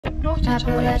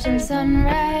Appalachian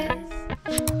sunrise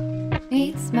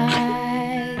meets my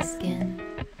skin.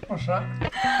 What's that?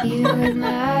 You with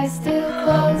my eyes still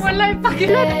closed. Walay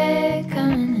pakilat.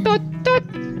 Tut tut.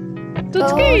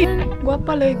 Tutski.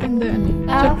 Guwapa like and then.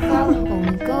 I'll follow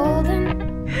only golden.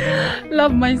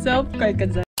 Love myself kay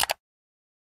Kazay.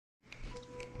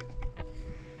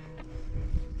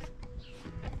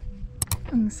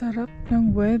 Ang sarap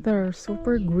ng weather.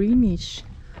 Super greenish.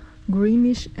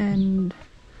 Greenish and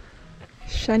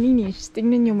shinish.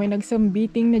 Tingnan nyo, may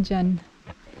nagsambiting na dyan.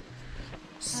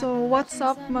 So, what's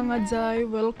up mga Jai?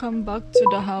 Welcome back to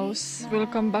the house.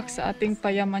 Welcome back sa ating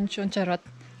payamansyon. Charot.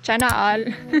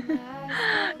 Chanaal.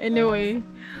 Anyway,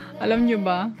 alam nyo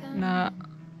ba na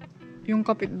yung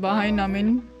kapitbahay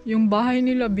namin, yung bahay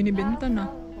nila binibenta na.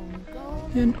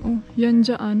 Yan oh, yan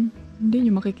dyan. Hindi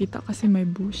nyo makikita kasi may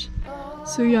bush.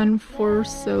 So yan, for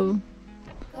sale.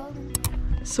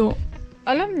 So,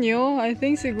 alam nyo, I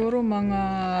think siguro mga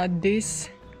days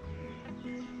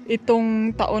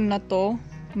itong taon na to,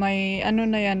 may ano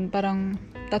na yan, parang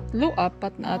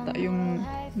 3-4 na ata yung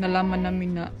nalaman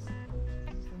namin na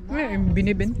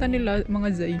binibenta nila mga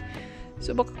Zay.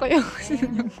 So baka kayo gusto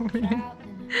nyong bumili.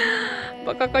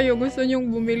 Baka kayo gusto nyong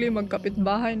bumili,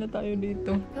 magkapitbahay na tayo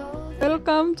dito.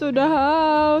 Welcome to the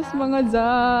house mga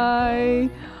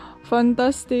Zay!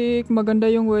 Fantastic! Maganda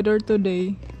yung weather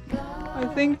today. I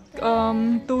think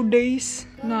 2 days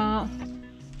na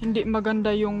hindi maganda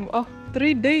yung 3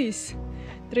 days.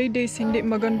 3 days hindi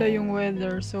maganda yung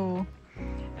weather. So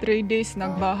 3 days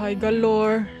nagbahay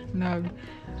galore,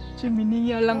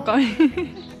 chiminiya lang kami.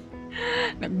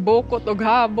 Nagbokot og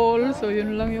habol. So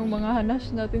yun lang yung mga hanas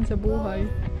natin sa buhay.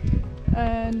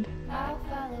 And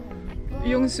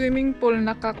yung swimming pool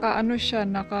nakakaano siya,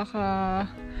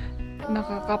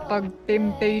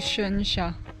 nakakapag-temptation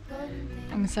siya.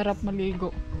 Ang sarap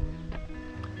maligo.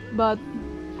 But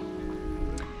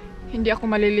hindi ako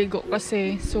maliligo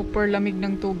kasi super lamig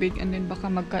ng tubig and then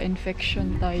baka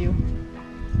magka-infection tayo.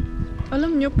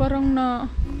 Alam nyo, parang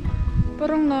na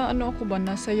ano ako ba,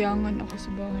 nasayangan ako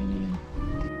sa bahay niya.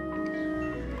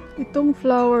 Itong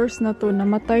flowers na to,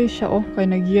 namatay siya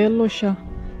kaya nag-yellow siya.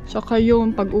 Saka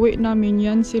yun, pag uwi namin,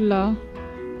 yan sila.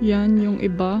 Yan yung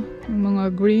iba, yung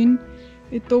mga green.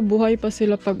 Ito, buhay pa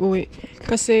sila pag uwi.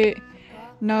 Kasi,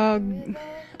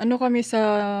 ano kami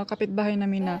sa kapitbahay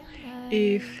namin na,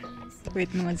 wait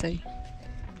mga Zay.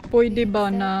 Pwede ba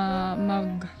na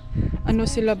ano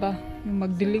sila ba, yung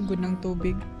magdiligod ng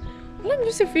tubig. Alam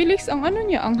niyo si Felix, ang ano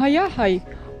niya, ang hayahay.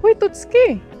 Hoy,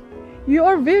 Tutski! You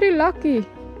are very lucky.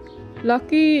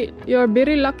 You are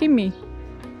very lucky me.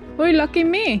 Hoy, lucky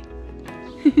me!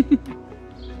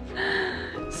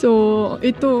 So,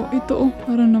 ito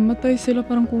parang namatay sila,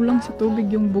 parang kulang sa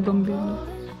tubig yung bougainvillea.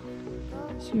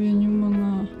 So, yan yung mga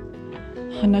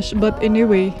hanas. But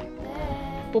anyway,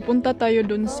 pupunta tayo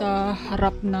dun sa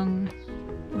harap ng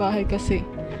bahay kasi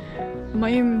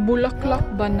may bulaklak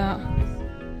ba na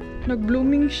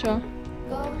nag-blooming siya.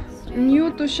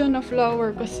 New to siya na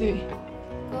flower kasi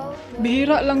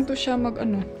bihira lang to siya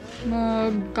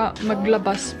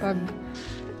maglabas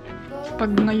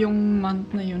pag ngayong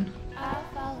month na yun.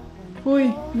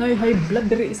 Hoy, high blood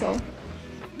diri isa.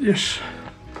 Yes.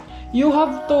 You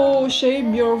have to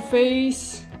shave your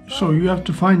face. So you have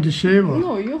to find the shaver?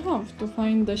 No, you have to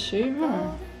find the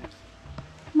shaver.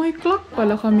 May clock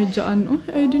pala kami dyan. Oh,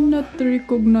 I did not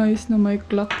recognize na may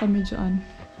clock kami dyan.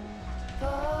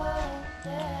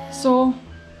 So,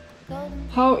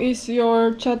 how is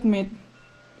your chatmate?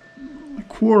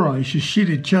 Quora is a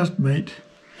shitty chatmate.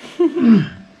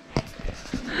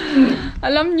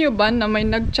 Alam niyo ba na may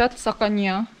nag-chat sa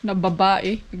kanya na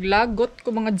babae? Naglagot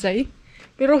ko mga Zay.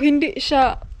 Pero hindi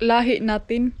siya lahi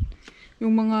natin.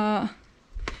 Yung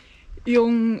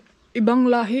ibang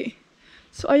lahi.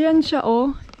 So, ayan siya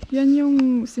Yan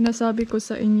yung sinasabi ko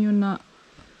sa inyo na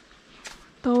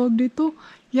tawag dito.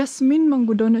 Yasmin,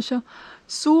 manggudaw na siya.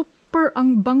 Super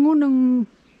ang bango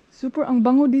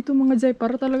dito mga Zay.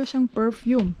 Para talaga siyang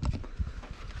perfume.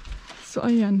 So,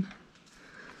 ayan.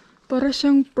 Para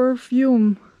siyang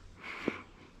perfume.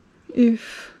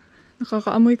 If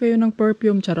nakakaamoy kayo ng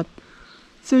perfume, charot.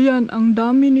 So, yan. Ang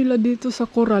dami nila dito sa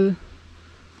coral.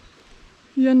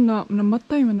 Yan na,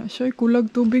 namatay man na siya.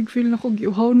 Kulag tubig, feel na ko,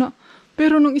 giuhaw na.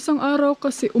 Pero nung isang araw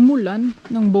kasi umulan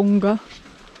ng bongga.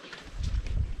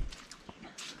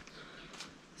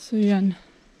 So, yan.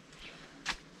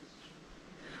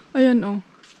 Ayan,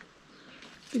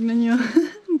 tignan nyo.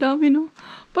 Ang dami, no?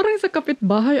 Parang sa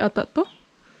kapitbahay ata to.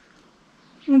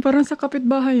 Parang sa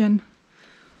kapitbahay yan.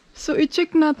 So,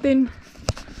 i-check natin.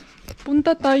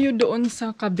 Punta tayo doon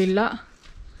sa kabila.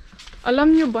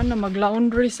 Alam nyo ba na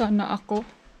mag-laundry sana ako?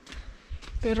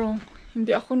 Pero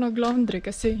hindi ako nag-laundry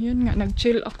kasi yun nga,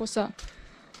 nag-chill ako sa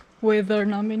weather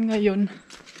namin ngayon.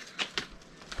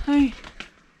 Ay,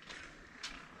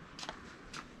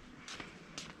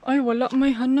 wala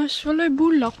may hanas, wala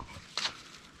bulak.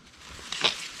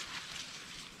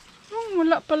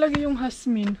 Wala palagi yung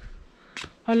hasmin.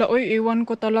 Hala, oy, iwan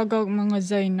ko talaga mga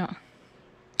Zaina.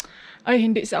 Ay,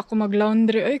 hindi sa ako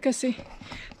mag-laundry. Ay, kasi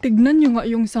tignan nyo nga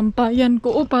yung sampayan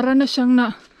ko. Para na siyang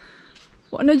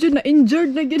wala na dyan,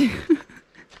 na-injured na gini.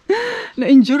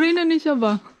 Na-injury na ni siya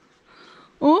ba?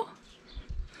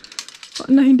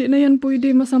 Na hindi na yan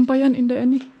pwede masampayan. Hindi,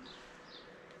 ani.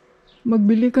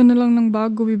 Magbili ka na lang ng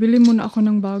bago. Bibili muna ako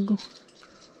ng bago.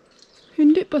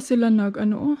 Hindi pa sila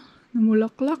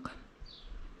namulaklak.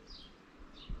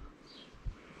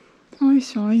 Ay,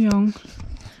 sayang.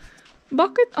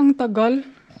 Bakit ang tagal?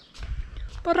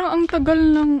 Parang ang tagal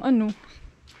ng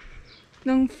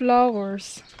ng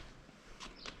flowers.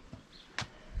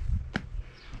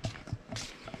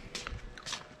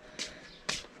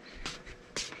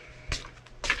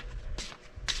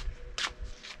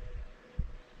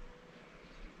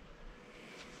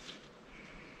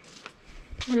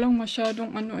 Walang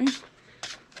masyadong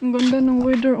Ang ganda ng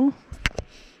weather,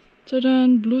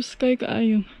 Tadaan, blue sky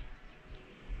kaayo.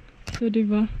 So,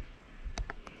 diba?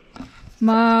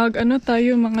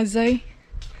 Tayo mga Zay.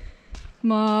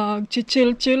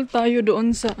 Mag-chill tayo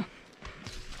doon sa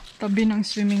tabi ng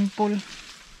swimming pool.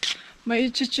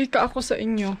 May ichichika ako sa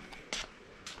inyo.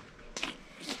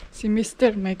 Si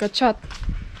Mr. may kachat.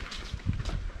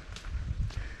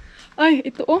 Ay,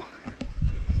 ito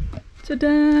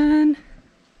Tadaan!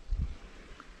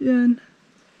 Yan.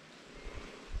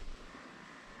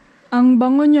 Ang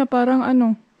bango niya parang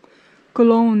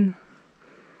cologne.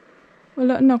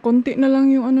 Wala na, konti na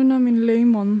lang yung namin,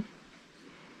 lemon.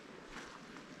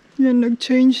 Yan,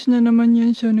 nag-change na naman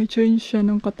yan siya. Nag-change siya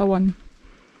ng katawan.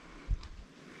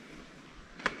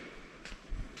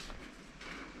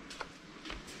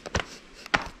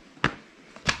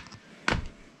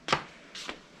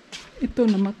 Ito,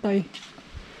 namatay.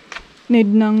 Need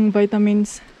ng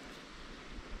vitamins.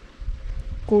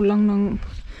 Kulang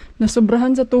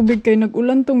nasobrahan sa tubig kay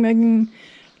nag-ulan tong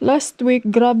last week.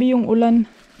 Grabe yung ulan.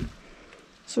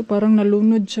 So parang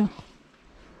nalunod siya.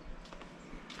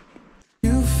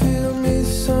 You feel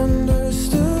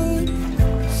misunderstood.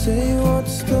 Say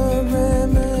what's the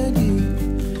remedy?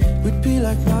 We'd be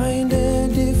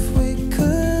like-minded if we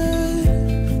could,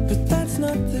 but that's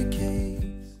not the case.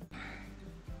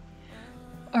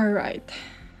 Alright.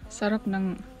 Sarap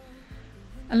ng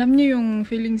alam niyo yung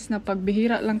feelings na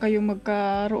pagbihira lang kayo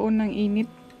magkaroon ng init.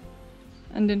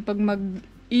 And then pag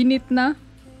mag-init na,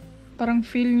 parang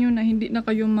feel nyo na hindi na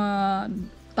kayo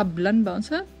matablan ba?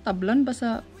 Tablan ba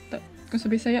kung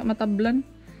sa Bisaya, matablan?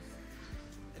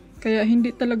 Kaya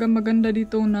hindi talaga maganda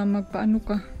dito na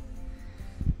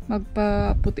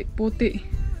magpa-puti-puti.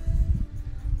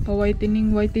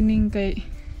 Pa-whitening kay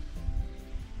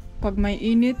pag may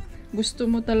init, gusto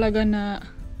mo talaga na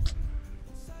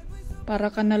para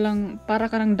ka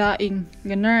ng daing.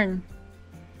 Ganun.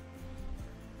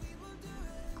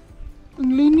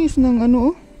 Ang linis ng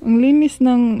ang linis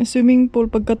ng swimming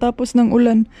pool pagkatapos ng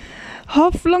ulan.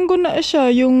 Half lang ko na siya.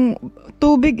 Yung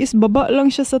tubig is baba lang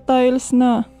siya sa tiles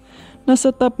na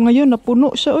nasa top. Ngayon,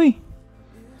 napuno siya,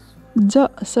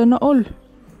 sana all.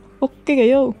 Okay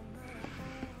kayo.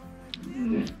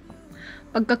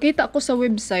 Pagkakita ko sa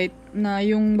website na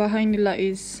yung bahay nila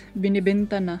is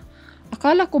binibenta na,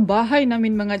 akala ko bahay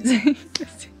namin mga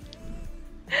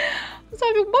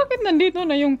sabi ko, bakit nandito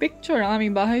na yung picture ng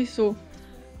aming bahay? So,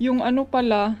 yung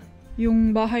pala,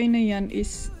 yung bahay na yan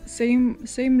is same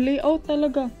layout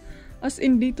talaga. As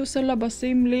in, dito sa labas,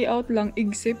 same layout lang,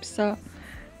 except sa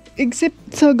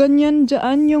ganyan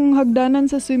dyan, yung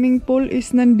hagdanan sa swimming pool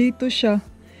is nandito siya.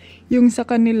 Yung sa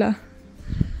kanila.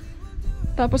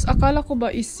 Tapos, akala ko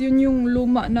ba is yun yung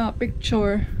luma na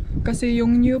picture. Kasi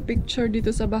yung new picture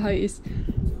dito sa bahay is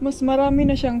mas marami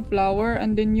na siyang flower,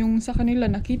 and then yung sa kanila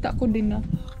nakita ko din na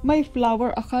may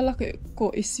flower. Akala ko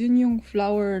is yun yung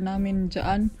flower namin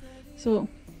dyan. So,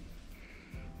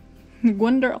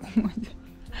 nag-wonder ako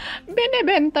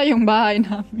binibenta yung bahay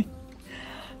namin.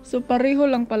 So, pareho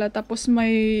lang pala. Tapos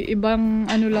may ibang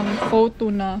lang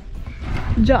photo na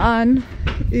dyan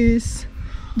is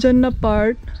dyan na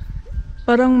part.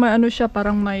 Parang may siya,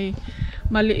 parang may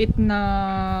maliit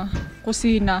na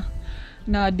kusina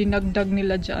na dinagdag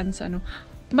nila dyan sa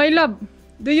My love,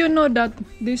 do you know that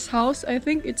this house, I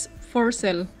think it's for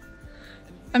sale.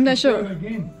 I'm not sure.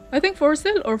 I think for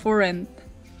sale or for rent.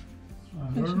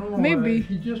 I don't know. Maybe.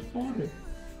 He just bought it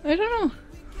I don't know.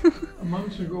 a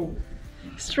month ago.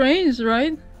 Strange,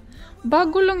 right?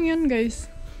 Bago lang yun,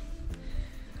 guys.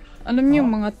 Alam niyo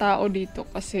yung mga tao dito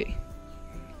kasi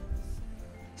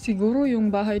siguro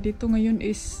yung bahay dito ngayon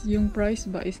is yung price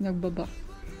ba is nagbaba.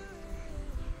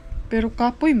 Pero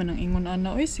kapoy man ang ingon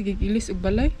ana, oy sige ilis og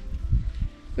balay.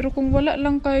 Pero kung wala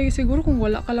lang kay siguro kung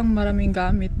wala ka lang maraming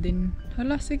gamit din.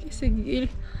 Hala sige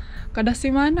kada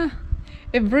semana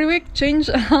every week change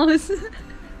a house.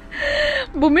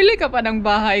 Bumili ka pa ng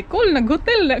bahay. Cool,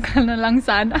 nag-hotel na ka na lang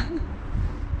sana.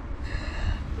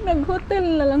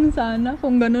 Nag-hotel na lang sana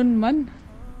kung ganun man.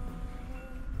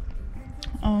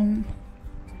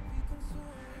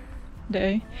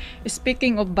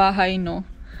 Speaking of bahay, no,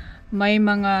 may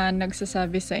mga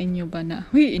nagsasabi sa inyo ba na,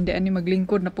 huy, hindi ani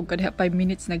maglingkod na pag kadiha 5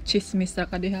 minutes nagchismis ra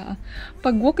kadiha.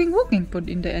 Pag walking pod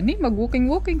hindi ani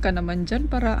mag-walking ka naman dyan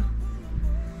para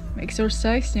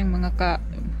ma-exercise yung mga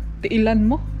tiilan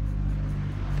mo.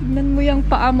 Tignan mo yung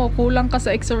paa mo, kulang ka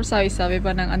sa exercise, sabi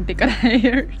pa ng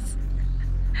anti-careers.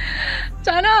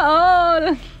 Sana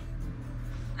all!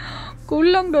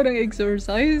 Kulang daw ng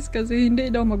exercise kasi hindi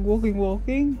daw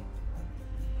mag-walking.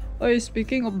 Oy,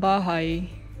 speaking of bahay,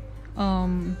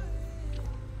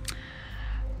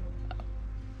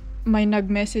 may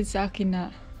nag-message sa akin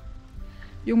na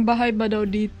yung bahay ba daw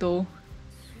dito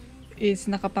is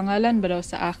nakapangalan ba daw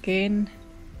sa akin.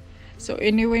 So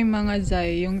anyway mga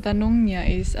Zay, yung tanong niya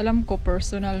is, alam ko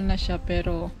personal na siya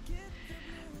pero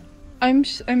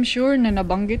I'm sure na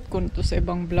nabanggit ko to sa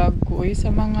ibang vlog ko sa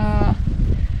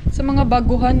mga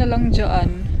baguhan na lang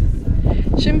dyan.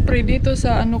 Syempre dito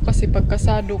sa ano kasi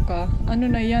pagkasado ka, ano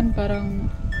na yan parang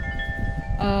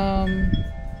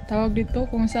tawag dito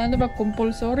kung saan ba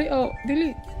compulsory o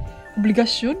dili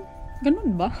obligasyon,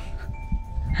 ganun ba?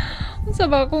 Unsa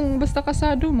ba kung basta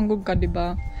kasado manggug ka, di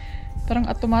ba? Parang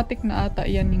automatic na ata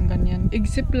yan yung ganyan.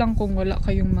 Except lang kung wala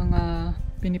kayong mga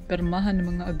pinipirmahan ng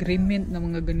mga agreement na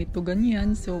mga ganito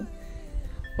ganyan. So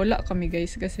wala kami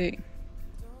guys kasi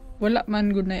wala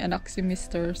man good na anak si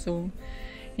Mr. So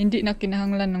hindi na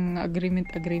kinahanglan ng mga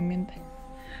agreement.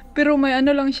 Pero may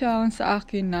ano lang siya sa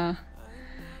akin na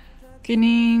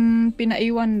kining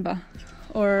pinaiwan ba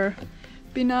or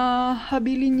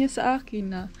pinahabilin niya sa akin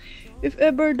na if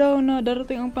ever daw na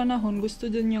darating ang panahon gusto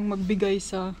din niyang magbigay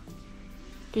sa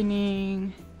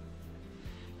kining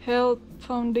health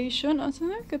foundation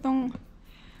sana katong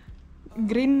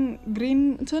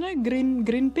Greenpeace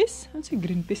ano si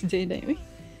Greenpeace jay dai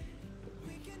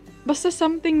basta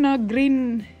something na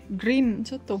green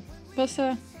so to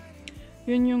basta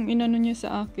yun yung inano niya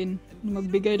sa akin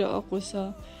magbigay daw ako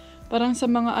sa parang sa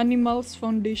mga animals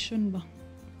foundation ba.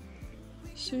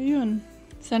 So yun,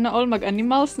 sana all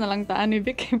mag-animals na lang taan ni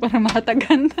Vic para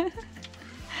mahatagan.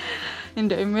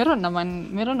 Hindi, meron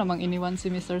namang iniwan si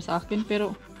Mr. sa akin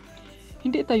pero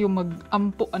hindi tayo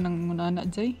mag-ampo anang munana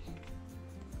jay.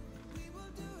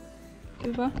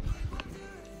 Diba?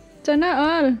 Sana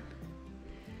all.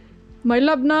 My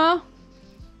love na.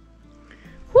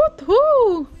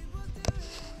 Hoot-hoo!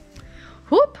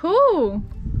 Hoot-hoo!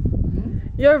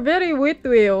 You're very wit,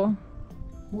 Will.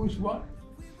 Who's what?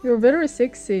 You're very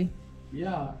sexy.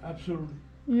 Yeah, absolutely.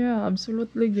 Yeah,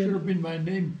 absolutely Should good. have been my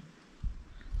name.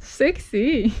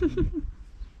 Sexy.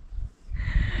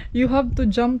 You have to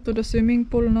jump to the swimming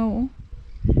pool now.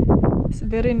 It's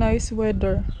very nice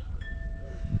weather.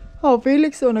 Oh,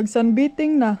 Felix,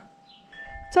 nag-sunbeating na.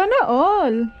 Sana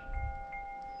all.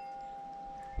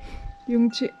 Yung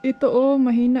ito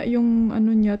mahina yung ano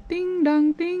niya. Ting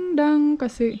dang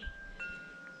kasi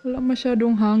wala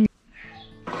masyadong hangin.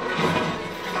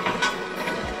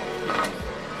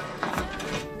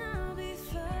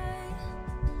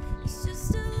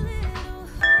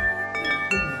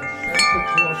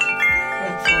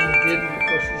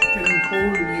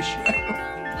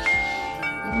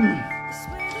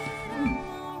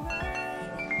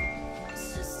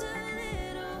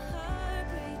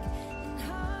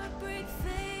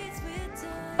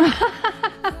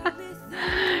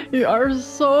 You are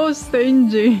so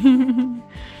stingy.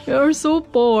 You are so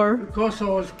poor. Because I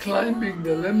was climbing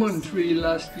the lemon tree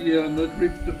last year and it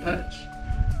ripped the patch.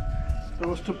 I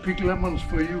was to pick lemons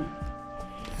for you.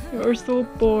 You are so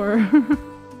poor.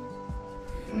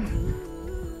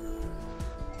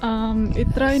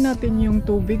 I-try natin yung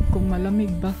tubig kung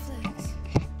malamig ba.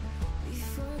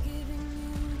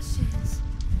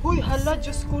 Huy, hala,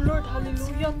 Diyos ko Lord,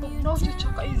 hallelujah, tugnaw siya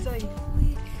tsaka izay.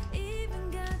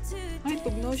 Ay,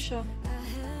 tugnaw siya.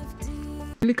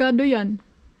 Delikado yan.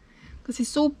 Kasi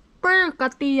super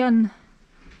kati yan.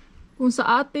 Kung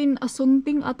sa atin,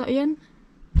 asunting ata yan.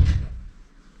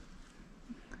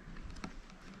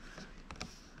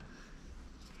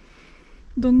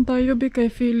 Doon tayo be kay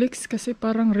Felix kasi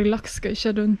parang relax kay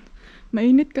siya doon.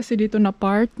 Mainit kasi dito na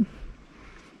part.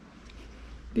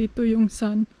 Dito yung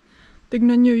sun.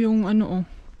 Tignan nyo yung ano, oh.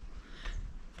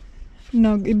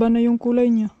 Nag-iba na yung kulay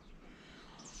niya.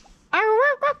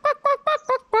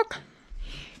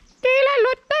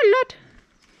 Tilalot, talot.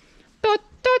 Tot,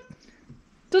 tot.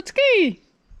 Tutski.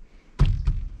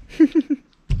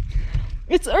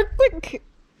 It's earthquake.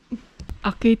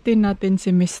 Akitin natin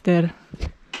si Mister.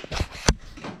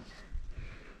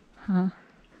 Ha?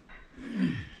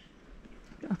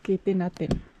 Akitin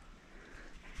natin.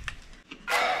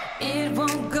 It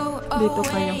won't go Dito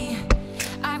kayo. away.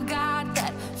 I've got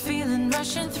that feeling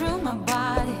rushing through my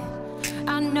body.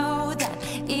 I know that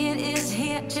it is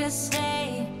here to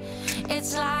stay.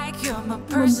 It's like you're my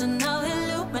personal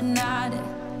Illuminati.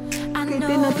 I Akitin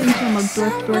know natin siya, some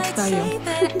mag-twerk-twerk might tayo. say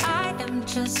that I am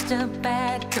just a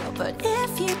bad girl, but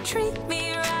if you treat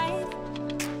me right,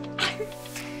 I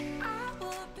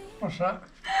will be. What's that?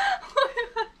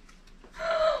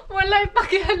 Wala'y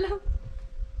pakialam.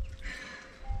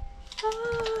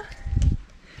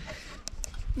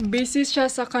 Busy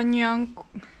siya sa kanyang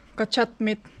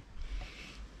kachatmate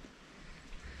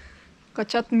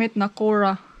na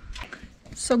Cora.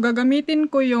 So gagamitin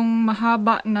ko yung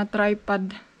mahaba na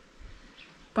tripod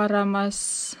para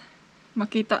mas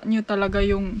makita nyo talaga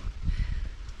yung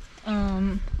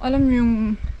alam nyo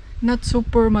yung not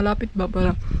super malapit ba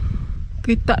para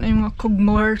kita na yung mga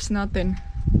cogmores natin.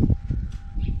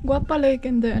 Guwapa like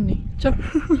and the ani.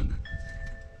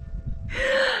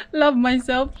 Love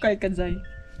myself kay Kazay.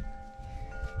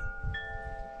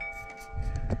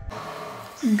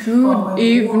 Good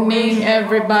evening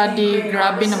everybody.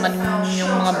 Grabe naman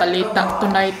yung mga balita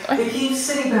tonight. Ay,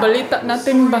 balita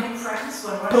natin ba?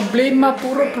 Problema,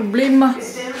 puro problema.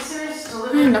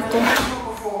 Ay, nako.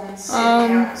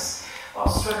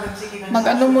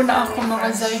 Mag-ano muna ako mga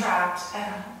Zay.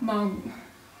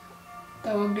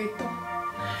 Tawag dito.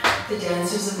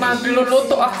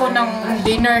 Magluluto ako ng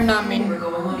dinner namin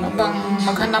habang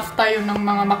maghanap tayo ng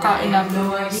mga makain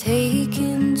namin.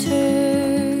 Taking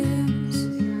turns,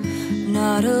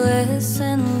 not a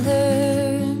lesson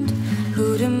learned.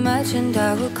 Who'd imagined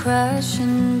I would crash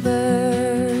and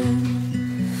burn?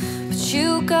 But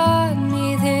you got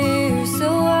me there,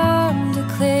 so I'm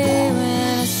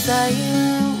declaring a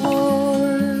silent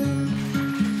war.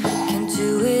 Can't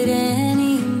do it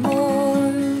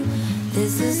anymore.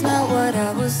 This is not what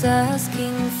I was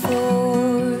asking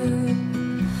for.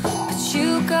 But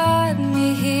you got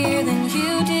me here, then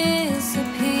you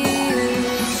disappeared.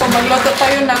 So magluto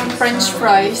tayo ng french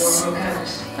fries.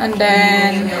 And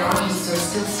then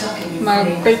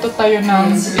magprito tayo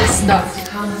ng isda.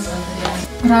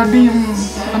 Grabe yung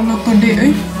ano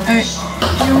today eh.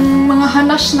 Yung mga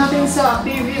hanash natin sa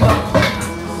TV ba?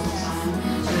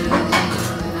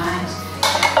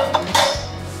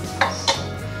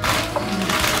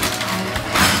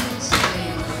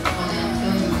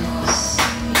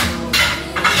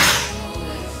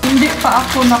 Hindi pa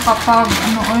ako nakapag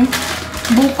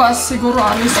bukas siguro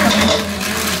alis kami.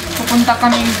 Pupunta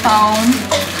kaming town.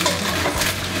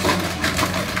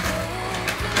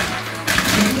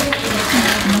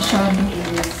 Masyado.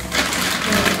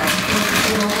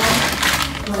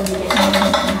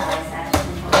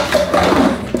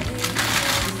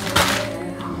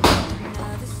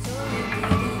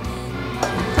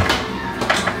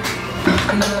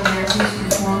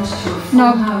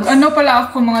 Ano pala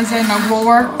ako mga Zay,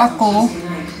 nag-work ako.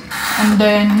 And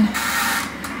then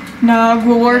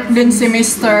nag-work din si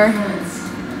Mr.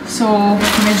 So,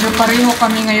 medyo pareho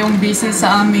kami ngayong busy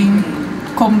sa aming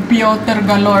computer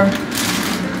galore.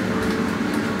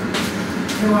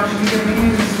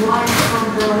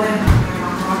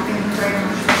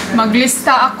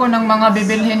 Maglista ako ng mga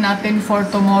bibilhin natin for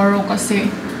tomorrow kasi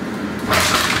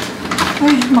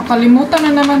ay, makalimutan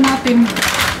na naman natin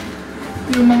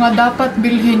yung mga dapat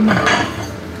bilhin.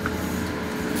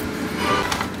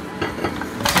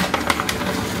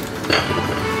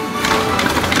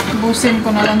 Busin ko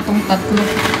na lang tong tatlo.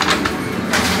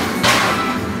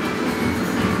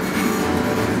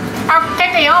 Okay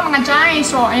kayo mga Jay.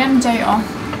 So, ayan Jay oh.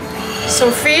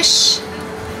 So, fish.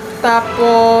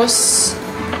 Tapos,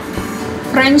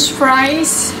 french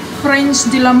fries. French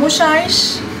de la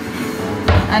mouchage.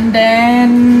 And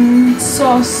then,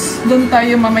 sauce. Doon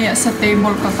tayo mamaya sa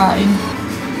table kakain.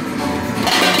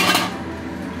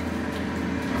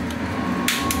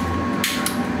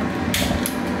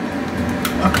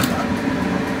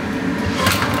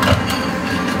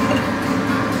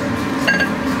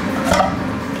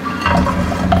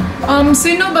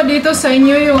 Sino ba dito sa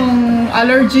inyo yung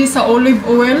allergy sa olive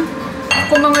oil?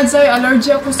 Ako mga Zay,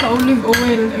 allergy ako sa olive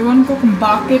oil. Ewan ko kung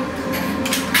bakit.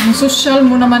 Ang social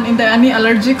mo naman, hindi, ani,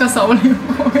 allergy ka sa olive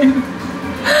oil.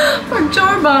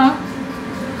 Pag-chore ba?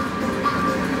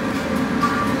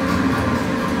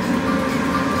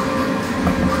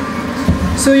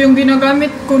 So yung ginagamit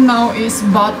ko now is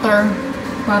butter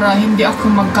para hindi ako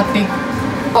magkatik.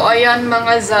 O ayan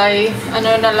mga Zay, ano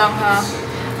na lang ha.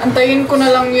 Antayin ko na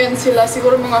lang yun sila,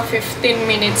 siguro mga 15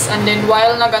 minutes. And then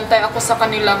while nagantay ako sa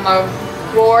kanila,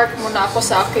 mag-work muna ako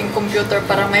sa aking computer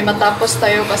para may matapos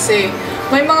tayo kasi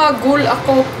may mga goal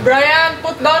ako. Brian,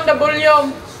 put down the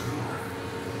volume!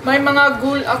 May mga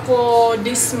goal ako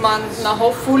this month na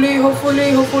hopefully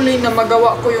na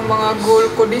magawa ko yung mga goal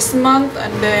ko this month.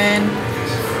 And then,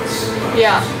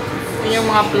 yeah, yun yung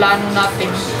mga plano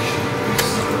natin.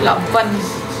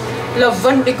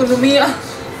 Laban ekonomiya.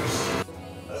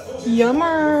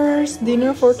 Yummers!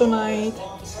 Dinner for tonight.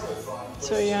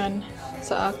 So, yan.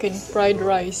 Sa akin, fried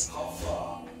rice.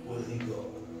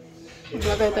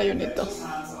 Maglagay tayo nito.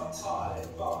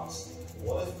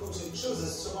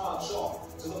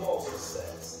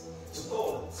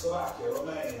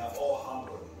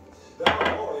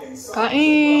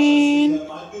 Kain!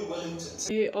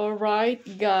 Alright,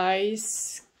 guys.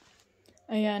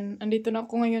 Ayan, andito na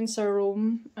ako ngayon sa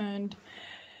room. And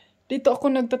dito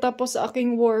ako nagtatapos sa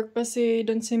aking work kasi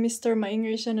doon si Mr.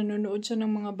 maingay siya, nanonood siya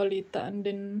ng mga balita. And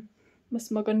then,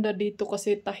 mas maganda dito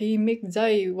kasi tahimik,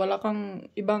 Zay. Wala kang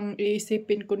ibang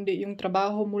iisipin kundi yung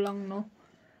trabaho mo lang, no?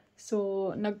 So,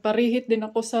 nagparihit din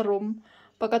ako sa room.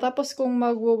 Pagkatapos kong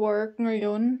mag-work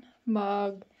ngayon,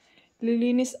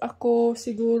 maglilinis ako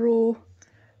siguro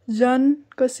dyan.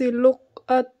 Kasi look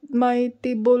at my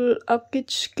table,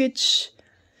 kitsch.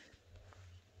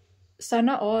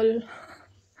 Sana all.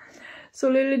 So,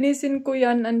 lilinisin ko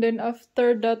yan and then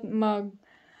after that,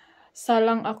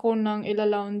 salang ako ng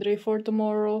ila-laundry for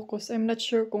tomorrow because I'm not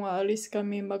sure kung aalis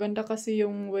kami. Maganda kasi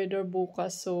yung weather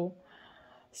bukas. So,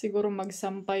 siguro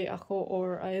magsampay ako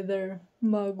or either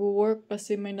mag-work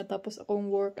kasi may natapos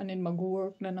akong work and then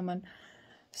mag-work na naman.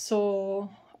 So,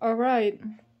 alright.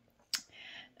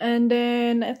 And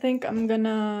then, I think I'm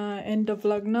gonna end the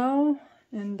vlog now.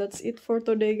 And that's it for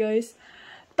today, guys.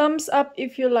 Thumbs up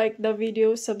if you like the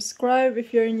video, subscribe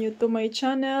if you're new to my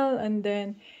channel, and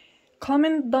then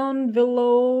comment down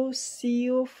below. See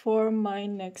you for my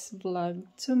next vlog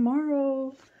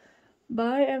tomorrow.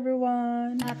 Bye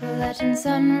everyone. Appalachian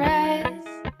sunrise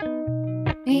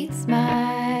meets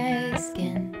my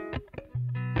skin.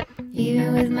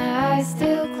 Even with my eyes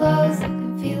still closed, I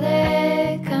can feel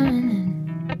it coming in.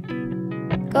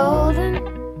 Golden